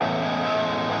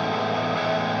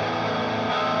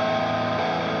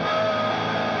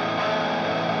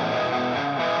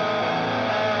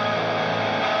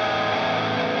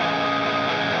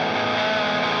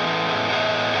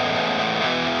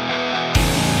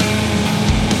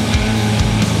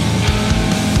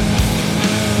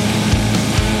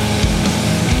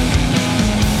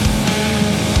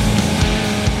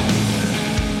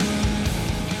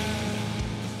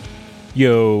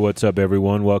Yo, what's up,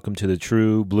 everyone? Welcome to the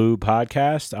True Blue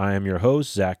Podcast. I am your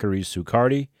host, Zachary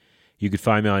Sucardi. You can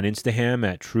find me on Instagram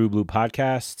at True Blue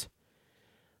Podcast.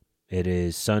 It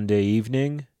is Sunday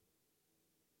evening.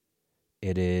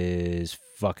 Today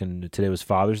was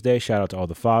Father's Day. Shout out to all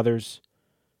the fathers.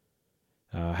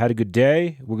 Had a good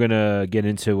day. We're going to get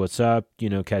into what's up,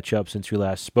 catch up since we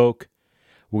last spoke.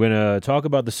 We're going to talk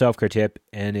about the self-care tip,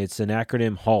 and it's an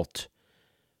acronym HALT.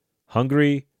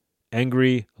 Hungry,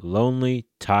 angry, lonely,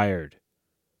 tired.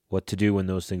 What to do when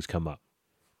those things come up.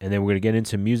 And then we're going to get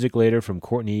into music later from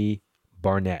Courtney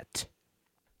Barnett.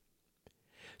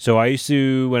 So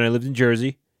when I lived in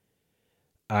Jersey,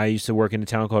 I used to work in a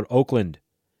town called Oakland.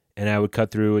 And I would cut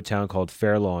through a town called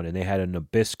Fairlawn. And they had a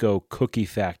Nabisco cookie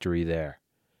factory there.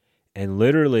 And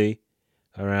literally,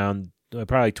 around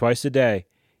probably twice a day,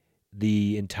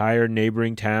 the entire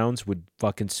neighboring towns would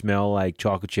fucking smell like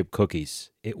chocolate chip cookies.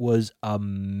 It was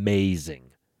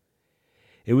amazing.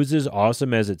 It was as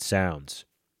awesome as it sounds.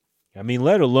 I mean,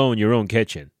 let alone your own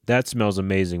kitchen. That smells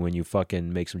amazing when you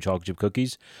fucking make some chocolate chip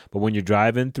cookies. But when you're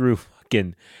driving through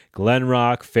fucking Glen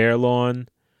Rock, Fairlawn,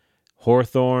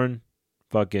 Hawthorne,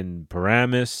 fucking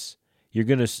Paramus, you're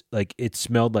gonna, it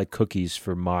smelled like cookies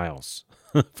for miles.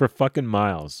 For fucking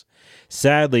miles.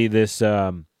 Sadly, this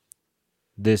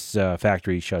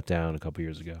factory shut down a couple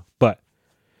years ago. But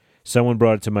someone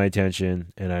brought it to my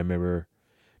attention, and I remember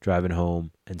driving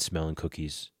home and smelling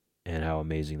cookies and how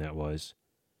amazing that was.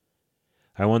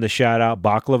 I wanted to shout out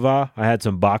Baklava. I had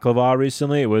some Baklava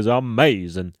recently. It was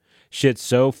amazing. Shit's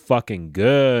so fucking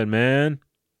good, man.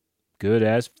 Good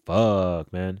as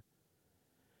fuck, man.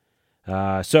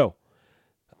 So,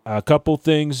 a couple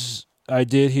things I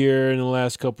did here in the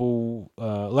last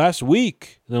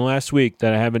week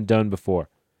that I haven't done before.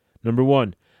 Number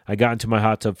one, I got into my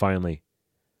hot tub finally,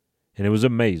 and it was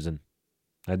amazing.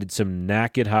 I did some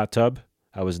naked hot tub.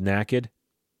 I was naked,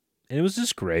 and it was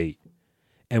just great.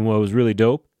 And what was really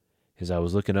dope is I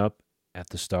was looking up at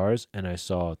the stars, and I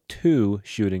saw 2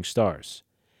 shooting stars.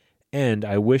 And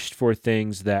I wished for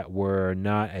things that were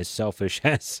not as selfish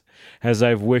as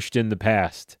I've wished in the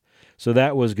past. So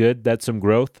that was good. That's some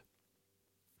growth.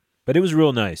 But it was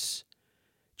real nice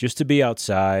just to be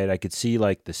outside. I could see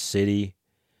the city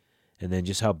and then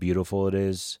just how beautiful it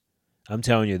is. I'm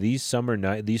telling you, these summer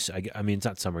nights, it's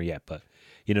not summer yet, but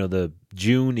the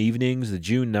June evenings, the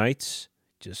June nights,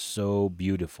 just so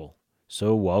beautiful,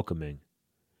 so welcoming.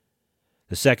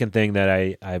 The second thing that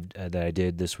I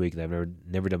did this week that I've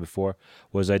never done before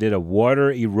was I did a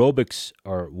water aerobics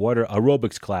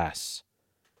class.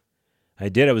 I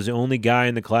was the only guy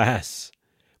in the class.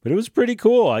 But it was pretty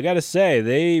cool. I got to say,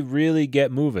 they really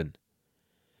get moving.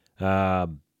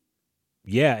 And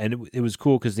it was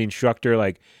cool because the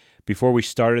instructor, before we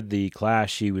started the class,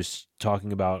 she was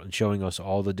talking about and showing us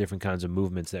all the different kinds of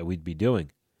movements that we'd be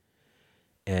doing.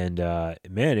 And,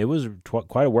 man, it was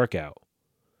quite a workout.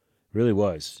 It really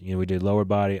was. We did lower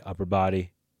body, upper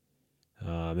body.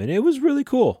 And it was really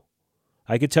cool.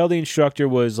 I could tell the instructor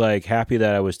was, happy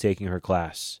that I was taking her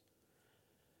class.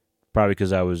 Probably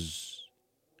because I was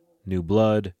new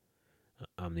blood.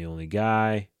 I'm the only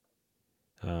guy.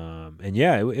 And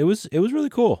yeah, it was really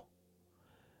cool.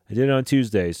 I did it on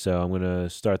Tuesdays, so I'm going to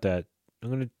start that. I'm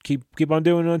going to keep on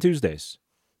doing it on Tuesdays.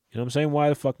 You know what I'm saying? Why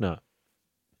the fuck not?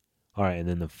 All right, and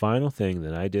then the final thing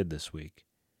that I did this week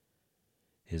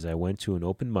is I went to an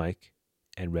open mic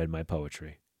and read my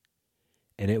poetry.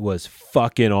 And it was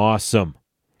fucking awesome.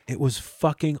 It was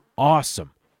fucking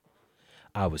awesome.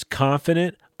 I was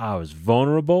confident. I was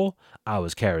vulnerable. I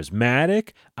was charismatic.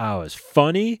 I was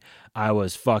funny. I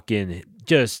was fucking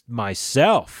just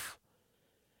myself.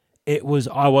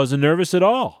 I wasn't nervous at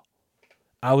all.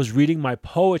 I was reading my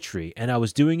poetry, and I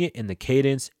was doing it in the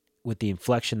cadence with the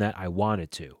inflection that I wanted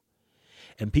to.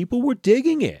 And people were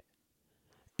digging it.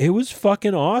 It was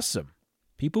fucking awesome.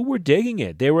 People were digging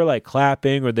it. They were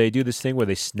clapping, or they do this thing where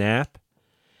they snap.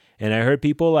 And I heard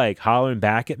people hollering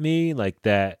back at me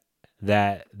that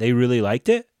they really liked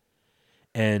it.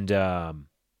 And I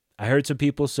heard some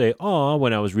people say, "Aw,"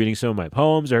 when I was reading some of my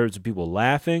poems. I heard some people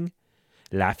laughing.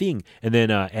 And then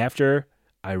after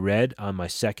I read on my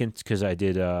second, because I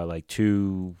did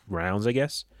 2 rounds, I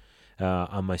guess.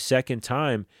 On my second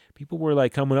time, people were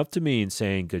coming up to me and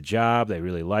saying, "Good job." They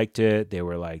really liked it. They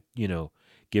were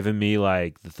giving me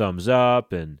the thumbs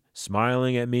up and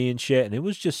smiling at me and shit. And it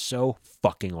was just so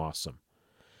fucking awesome.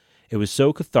 It was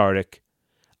so cathartic.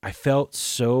 I felt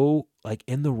so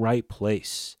in the right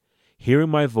place. Hearing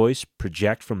my voice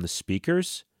project from the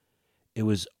speakers, it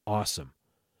was awesome.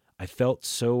 I felt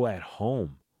so at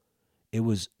home. It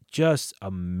was just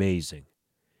amazing.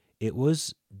 It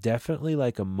was definitely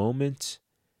a moment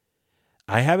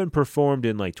I haven't performed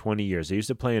in like 20 years. I used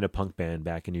to play in a punk band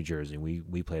back in New Jersey.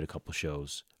 We played a couple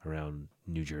shows around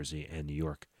New Jersey and New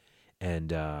York.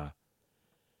 And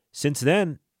since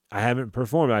then, I haven't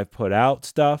performed. I've put out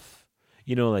stuff,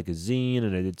 like a zine,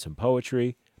 and I did some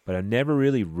poetry, but I never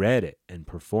really read it and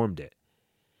performed it.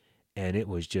 And it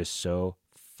was just so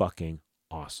fucking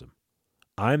awesome.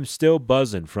 I'm still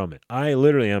buzzing from it. I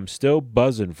literally am still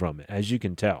buzzing from it, as you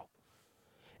can tell.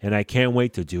 And I can't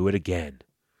wait to do it again.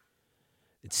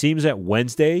 It seems that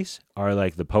Wednesdays are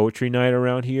like the poetry night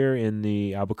around here in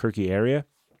the Albuquerque area.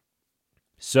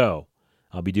 So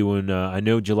I'll be doing, I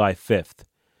know July 5th,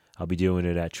 I'll be doing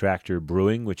it at Tractor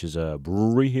Brewing, which is a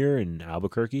brewery here in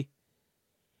Albuquerque.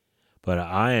 But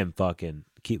I am fucking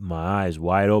keeping my eyes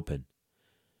wide open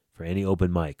for any open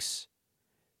mics.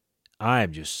 I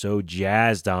am just so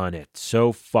jazzed on it.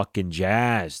 So fucking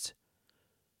jazzed.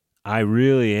 I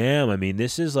really am. I mean,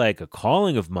 this is like a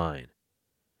calling of mine.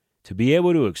 To be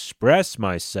able to express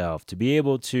myself, to be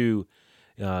able to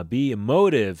be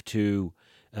emotive, to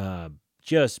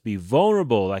just be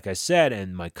vulnerable, like I said,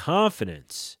 and my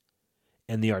confidence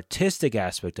and the artistic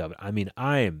aspect of it. I mean,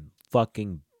 I am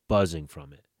fucking buzzing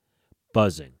from it.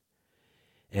 Buzzing.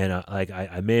 And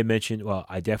I may have mentioned, well,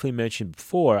 I definitely mentioned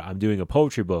before, I'm doing a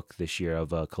poetry book this year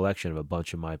of a collection of a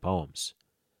bunch of my poems.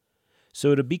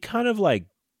 So to be kind of like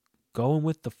going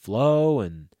with the flow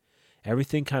and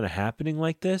everything kind of happening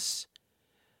like this,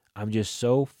 I'm just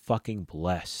so fucking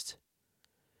blessed.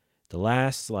 The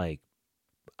last, I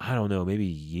don't know, maybe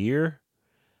year,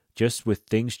 just with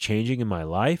things changing in my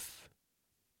life,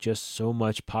 just so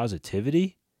much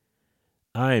positivity.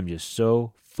 I am just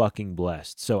so fucking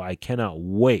blessed. So I cannot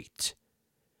wait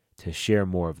to share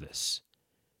more of this.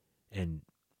 And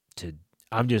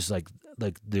I'm just like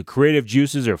the creative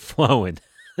juices are flowing.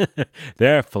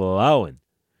 They're flowing.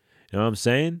 You know what I'm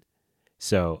saying?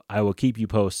 So I will keep you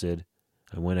posted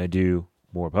on when I do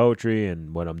more poetry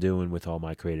and what I'm doing with all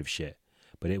my creative shit.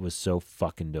 But it was so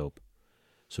fucking dope.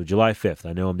 So July 5th.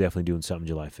 I know I'm definitely doing something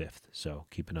July 5th. So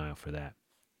keep an eye out for that.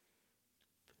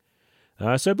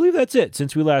 So I believe that's it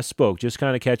since we last spoke. Just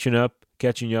kind of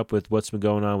catching you up with what's been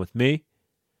going on with me.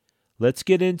 Let's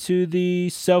get into the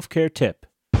self-care tip.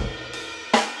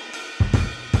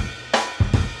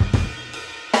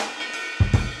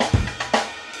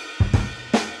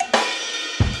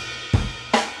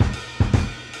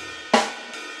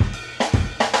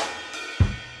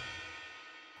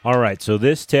 All right, so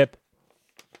this tip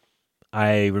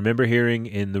I remember hearing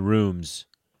in the rooms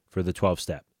for the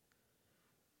 12-step,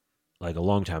 like a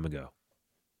long time ago.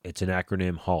 It's an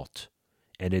acronym, HALT,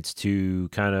 and it's to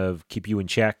kind of keep you in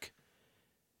check,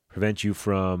 prevent you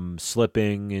from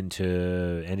slipping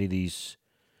into any of these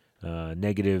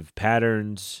negative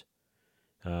patterns,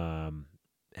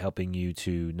 helping you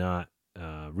to not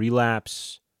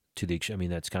relapse to the,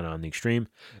 that's kind of on the extreme.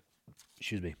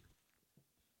 Excuse me.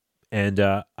 And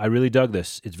I really dug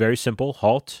this. It's very simple.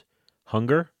 HALT,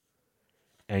 hunger,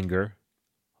 anger,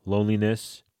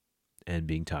 loneliness, and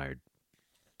being tired.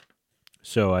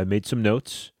 So I made some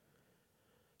notes.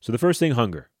 So the first thing,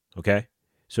 hunger, okay?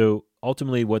 So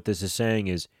ultimately what this is saying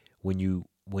is when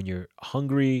you're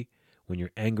hungry, when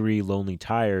you're angry, lonely,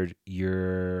 tired,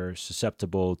 you're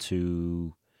susceptible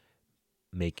to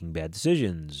making bad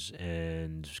decisions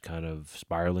and kind of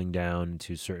spiraling down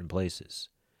to certain places.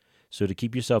 So to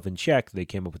keep yourself in check, they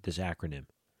came up with this acronym.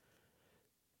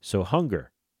 So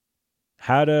hunger,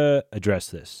 how to address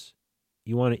this.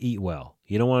 You want to eat well.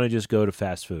 You don't want to just go to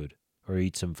fast food or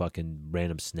eat some fucking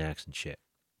random snacks and shit.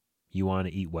 You want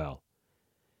to eat well.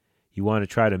 You want to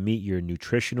try to meet your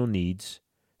nutritional needs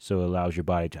so it allows your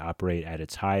body to operate at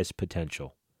its highest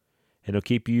potential. And it'll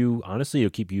keep you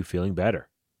feeling better.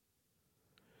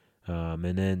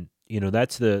 And then,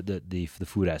 that's the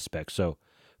food aspect. So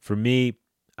for me,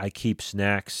 I keep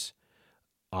snacks,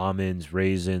 almonds,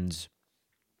 raisins,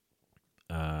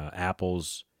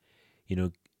 apples,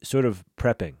 sort of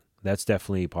prepping. That's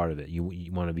definitely part of it. You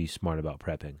want to be smart about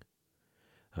prepping.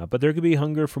 But there could be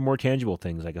hunger for more tangible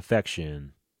things like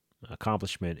affection,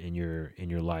 accomplishment in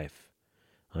your life,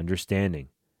 understanding.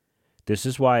 This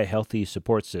is why a healthy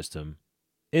support system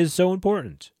is so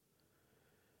important.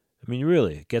 I mean,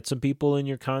 really, get some people in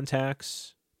your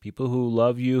contacts, people who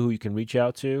love you, who you can reach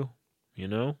out to,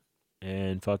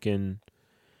 and fucking,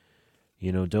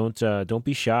 don't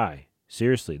be shy.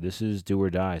 Seriously, this is do or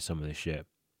die, some of this shit.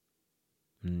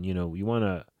 And, you want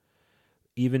to,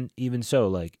 even so,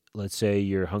 like, let's say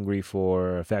you're hungry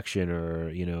for affection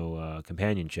or,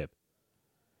 companionship.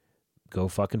 Go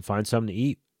fucking find something to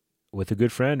eat with a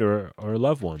good friend or a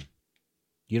loved one.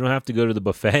 You don't have to go to the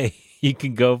buffet. You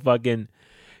can go fucking,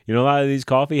 a lot of these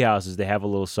coffee houses, they have a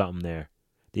little something there.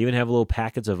 They even have little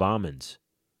packets of almonds.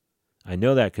 I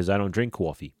know that because I don't drink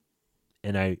coffee.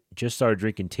 And I just started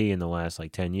drinking tea in the last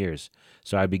 10 years.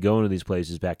 So I'd be going to these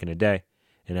places back in the day,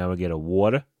 and I would get a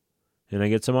water, and I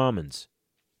get some almonds.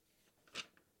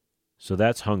 So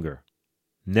that's hunger.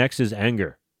 Next is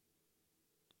anger.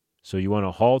 So you want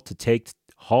to halt to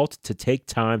take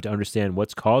time to understand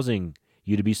what's causing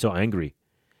you to be so angry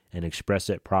and express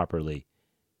it properly.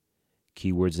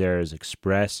 Keywords there is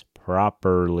express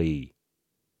properly.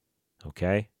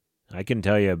 Okay? I can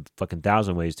tell you a fucking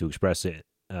 1,000 ways to express it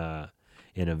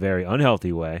in a very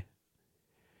unhealthy way,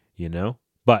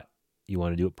 but you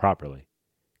want to do it properly.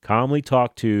 Calmly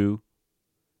talk to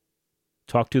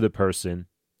the person.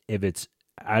 If it's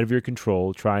out of your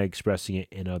control, try expressing it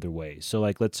in other ways. So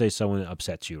let's say someone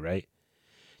upsets you, right?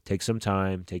 Take some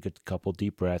time, take a couple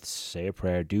deep breaths, say a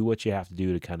prayer, do what you have to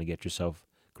do to kind of get yourself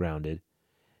grounded,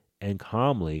 and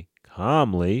calmly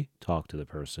talk to the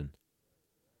person.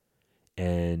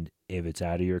 And if it's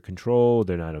out of your control,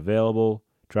 they're not available,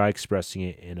 try expressing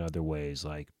it in other ways,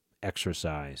 like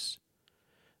exercise.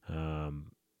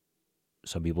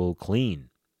 Some people clean.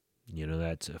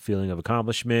 That's a feeling of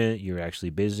accomplishment. You're actually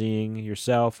busying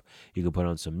yourself. You can put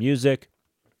on some music.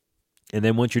 And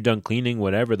then once you're done cleaning,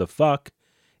 whatever the fuck,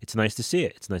 it's nice to see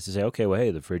it. It's nice to say, okay, well,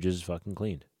 hey, the fridge is fucking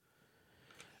cleaned.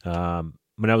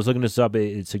 When I was looking this up,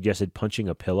 it suggested punching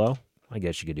a pillow. I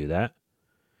guess you could do that.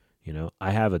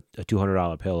 I have a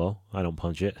 $200 pillow. I don't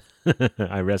punch it.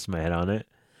 I rest my head on it.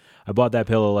 I bought that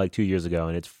pillow 2 years ago,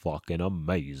 and it's fucking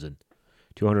amazing.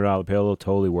 $200 pillow,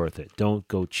 totally worth it. Don't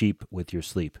go cheap with your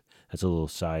sleep. That's a little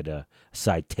side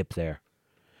tip there.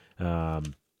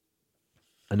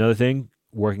 Another thing,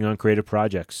 working on creative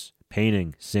projects,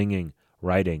 painting, singing,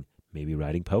 writing, maybe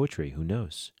writing poetry, who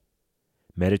knows?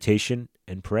 Meditation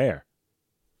and prayer.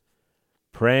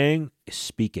 Praying is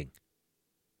speaking,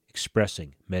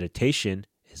 expressing. Meditation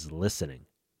is listening.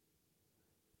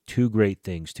 Two great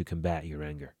things to combat your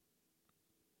anger.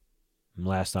 And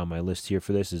last on my list here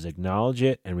for this is acknowledge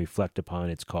it and reflect upon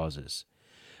its causes.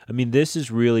 This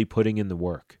is really putting in the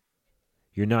work.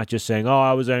 You're not just saying, oh,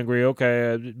 I was angry.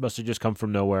 Okay, it must have just come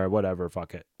from nowhere. Whatever,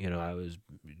 fuck it. I was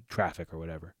traffic or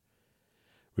whatever.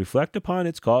 Reflect upon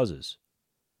its causes.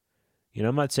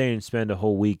 I'm not saying spend a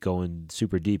whole week going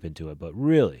super deep into it, but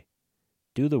really,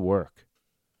 do the work.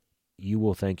 You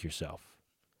will thank yourself.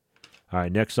 All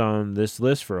right, next on this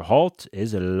list for halt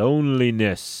is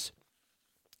loneliness.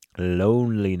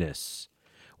 Loneliness.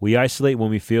 We isolate when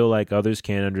we feel like others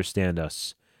can't understand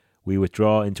us. We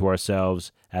withdraw into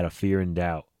ourselves out of fear and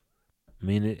doubt.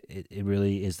 It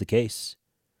really is the case.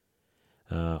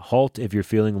 Halt if you're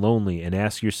feeling lonely and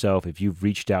ask yourself if you've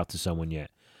reached out to someone yet.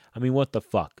 What the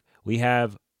fuck? We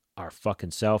have our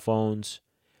fucking cell phones.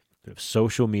 We have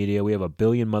social media. We have a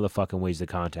billion motherfucking ways to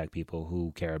contact people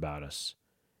who care about us.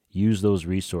 Use those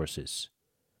resources.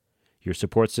 Your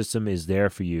support system is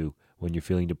there for you when you're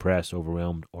feeling depressed,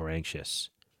 overwhelmed, or anxious.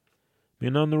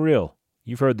 On the real,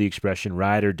 you've heard the expression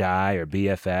ride or die or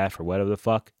BFF or whatever the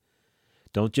fuck.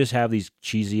 Don't just have these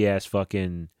cheesy ass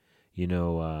fucking,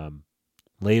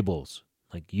 labels.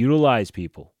 Utilize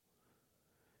people.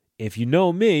 If you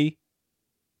know me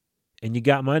and you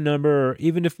got my number, or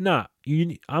even if not,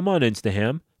 I'm on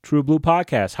Instagram, True Blue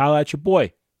Podcast. Holla at your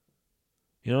boy.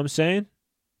 You know what I'm saying?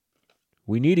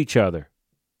 We need each other.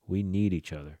 We need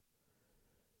each other.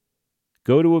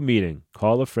 Go to a meeting,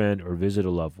 call a friend, or visit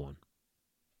a loved one.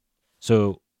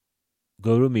 So,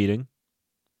 go to a meeting.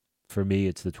 For me,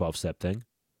 it's the 12-step thing,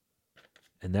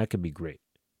 and that can be great.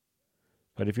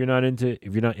 But if you're not in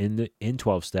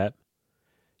 12-step,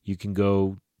 you can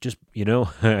go just,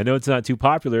 I know it's not too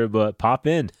popular, but pop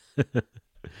in.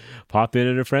 Pop in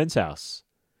at a friend's house.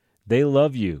 They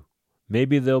love you.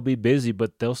 Maybe they'll be busy,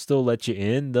 but they'll still let you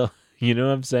in. You know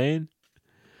what I'm saying?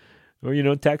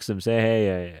 Or, text them. Say,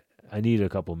 hey, I need a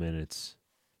couple minutes.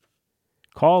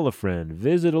 Call a friend.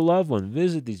 Visit a loved one.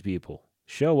 Visit these people.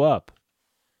 Show up.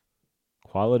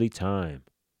 Quality time.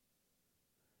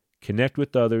 Connect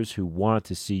with others who want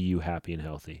to see you happy and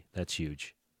healthy. That's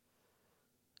huge.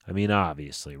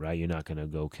 Obviously, right? You're not going to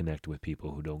go connect with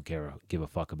people who don't give a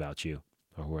fuck about you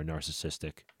or who are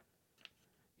narcissistic.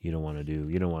 You don't want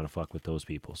to fuck with those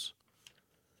peoples.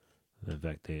 In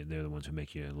fact, they're the ones who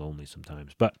make you lonely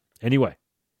sometimes. But anyway,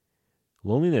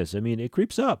 loneliness, it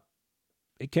creeps up.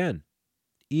 It can.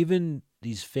 Even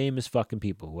these famous fucking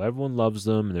people who everyone loves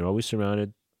them and they're always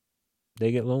surrounded,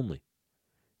 they get lonely.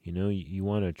 You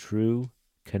want a true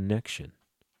connection.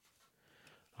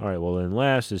 All right, well, then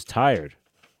last is tired.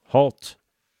 Halt.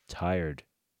 Tired.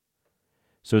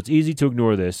 So it's easy to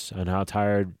ignore this on how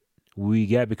tired we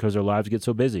get because our lives get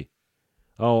so busy.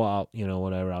 Oh,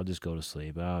 whatever. I'll just go to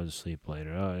sleep. I'll just sleep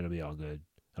later. Oh, it'll be all good.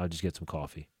 I'll just get some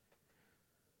coffee.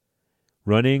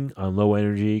 Running on low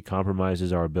energy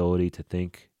compromises our ability to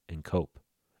think and cope.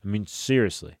 I mean,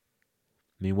 seriously.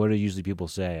 I mean, what do usually people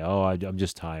say? Oh, I'm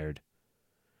just tired.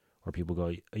 Or people go,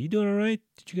 are you doing all right?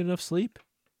 Did you get enough sleep?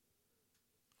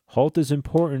 Halt is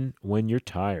important when you're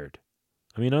tired.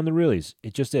 I mean, on the realies,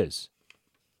 it just is.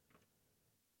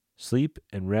 Sleep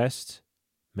and rest,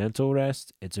 mental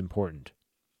rest, it's important.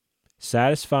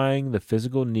 Satisfying the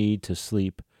physical need to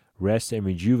sleep, rest, and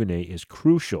rejuvenate is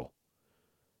crucial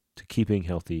to keeping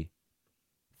healthy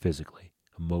physically,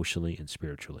 emotionally, and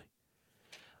spiritually.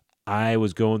 I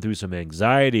was going through some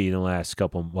anxiety in the last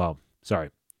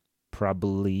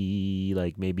probably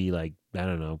I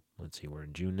don't know. Let's see, we're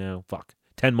in June now.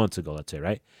 10 months ago, let's say,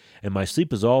 right? And my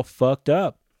sleep was all fucked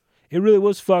up. It really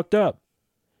was fucked up.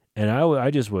 And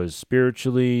I just was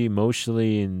spiritually,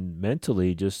 emotionally, and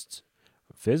mentally, just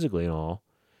physically and all,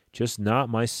 just not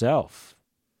myself,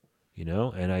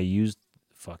 And I used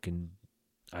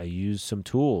some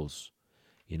tools,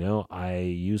 I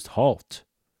used H.A.L.T.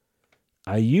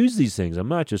 I use these things. I'm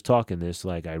not just talking this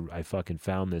like I fucking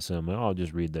found this and I'm like, oh, I'll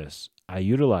just read this. I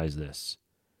utilize this.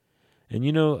 And,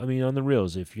 on the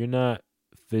reals, if you're not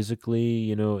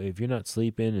physically, if you're not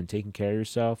sleeping and taking care of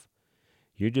yourself,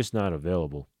 you're just not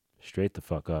available. Straight the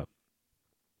fuck up.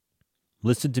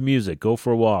 Listen to music. Go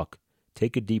for a walk.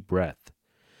 Take a deep breath.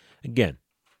 Again,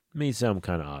 it may sound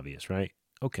kind of obvious, right?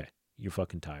 Okay, you're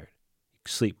fucking tired.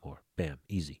 Sleep more. Bam,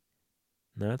 easy.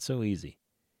 Not so easy.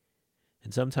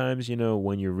 And sometimes,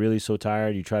 when you're really so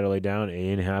tired, you try to lay down, it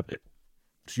ain't happening.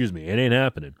 It ain't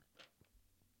happening.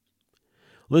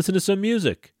 Listen to some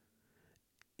music.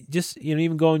 Just,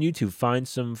 even go on YouTube, find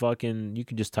some you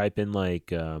can just type in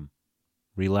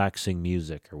relaxing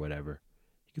music or whatever.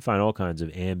 You can find all kinds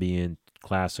of ambient,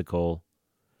 classical,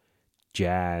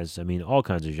 jazz, all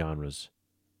kinds of genres.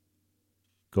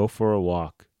 Go for a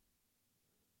walk.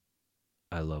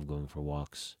 I love going for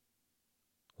walks.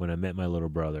 When I met my little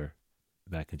brother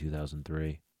back in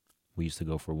 2003, we used to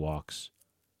go for walks,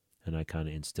 and I kind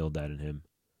of instilled that in him.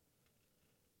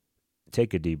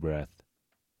 Take a deep breath.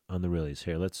 On the realies.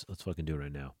 Here, let's fucking do it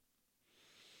right now.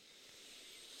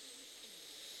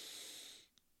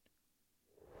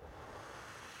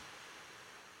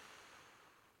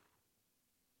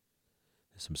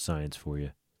 There's some science for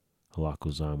you. A lot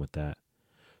goes on with that.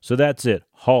 So that's it.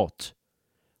 Halt.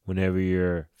 Whenever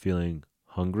you're feeling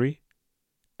hungry,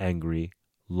 angry,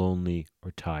 lonely,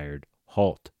 or tired,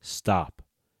 halt, stop,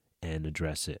 and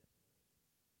address it.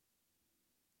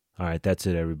 All right, that's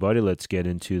it, everybody. Let's get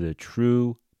into the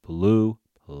True Blue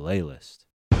playlist.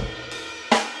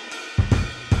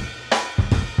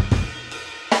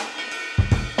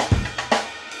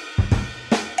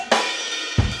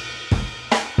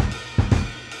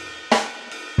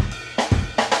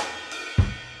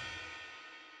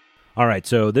 All right,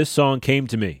 so this song came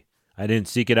to me. I didn't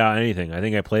seek it out or anything. I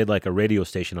think I played like a radio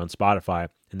station on Spotify,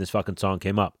 and this fucking song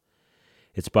came up.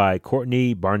 It's by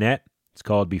Courtney Barnett. It's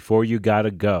called Before You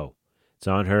Gotta Go. It's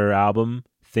on her album,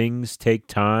 Things Take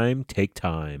Time,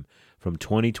 from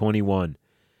 2021.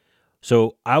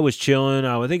 So I was chilling.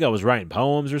 I think I was writing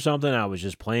poems or something. I was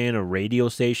just playing a radio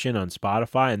station on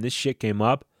Spotify, and this shit came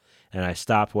up, and I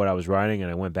stopped what I was writing, and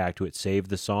I went back to it, saved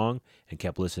the song, and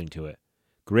kept listening to it.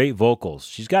 Great vocals.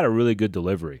 She's got a really good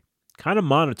delivery. Kind of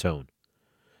monotone,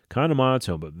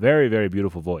 but very, very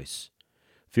beautiful voice.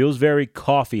 Feels very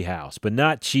coffee house, but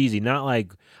not cheesy. Not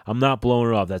like, I'm not blowing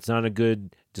her off. That's not a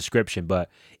good description, but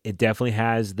it definitely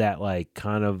has that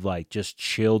kind of just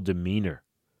chill demeanor.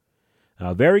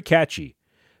 Very catchy.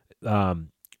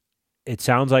 It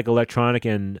sounds like electronic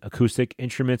and acoustic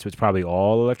instruments. It's probably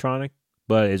all electronic,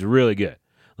 but it's really good.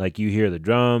 Like you hear the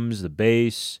drums, the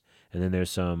bass, and then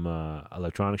there's some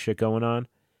electronic shit going on.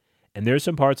 And there's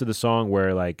some parts of the song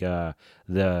where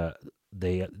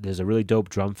there's a really dope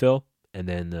drum fill, and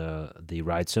then the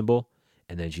ride cymbal,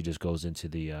 and then she just goes into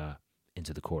the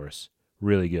chorus.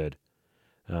 Really good.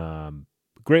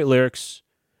 Great lyrics.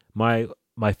 My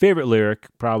favorite lyric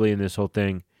probably in this whole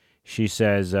thing, she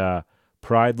says,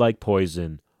 "Pride like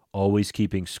poison, always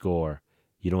keeping score.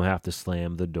 You don't have to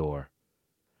slam the door."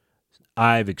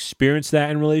 I've experienced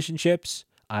that in relationships.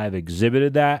 I've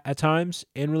exhibited that at times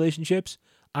in relationships.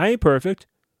 I ain't perfect.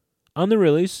 On the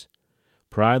realies.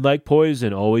 Pride like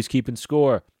poison, always keeping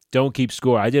score. Don't keep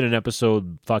score. I did an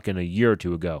episode fucking a year or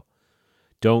two ago.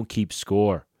 Don't keep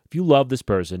score. If you love this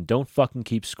person, don't fucking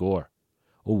keep score.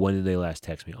 Oh, when did they last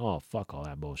text me? Oh, fuck all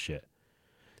that bullshit.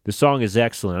 The song is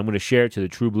excellent. I'm going to share it to the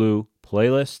True Blue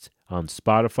playlist on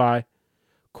Spotify.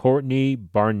 Courtney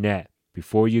Barnett,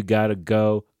 Before You Gotta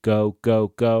Go. Go, go,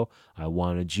 go. I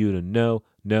wanted you to know,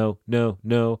 no, no,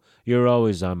 no. You're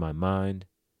always on my mind.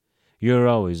 You're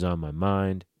always on my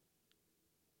mind.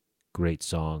 Great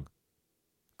song.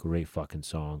 Great fucking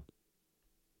song.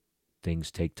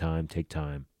 Things take time, take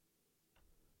time.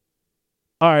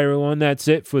 All right, everyone, that's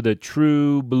it for the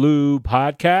True Blue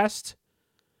podcast.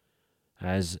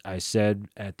 As I said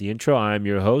at the intro, I'm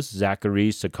your host, Zachary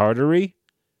Sacartery.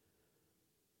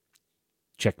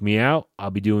 Check me out.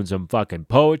 I'll be doing some fucking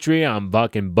poetry. I'm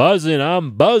fucking buzzing.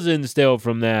 I'm buzzing still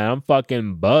from that. I'm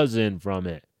fucking buzzing from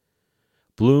it.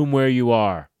 Bloom where you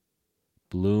are.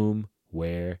 Bloom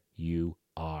where you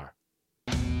are.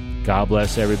 God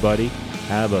bless everybody.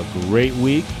 Have a great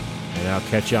week, and I'll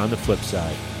catch you on the flip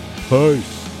side.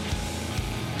 Peace.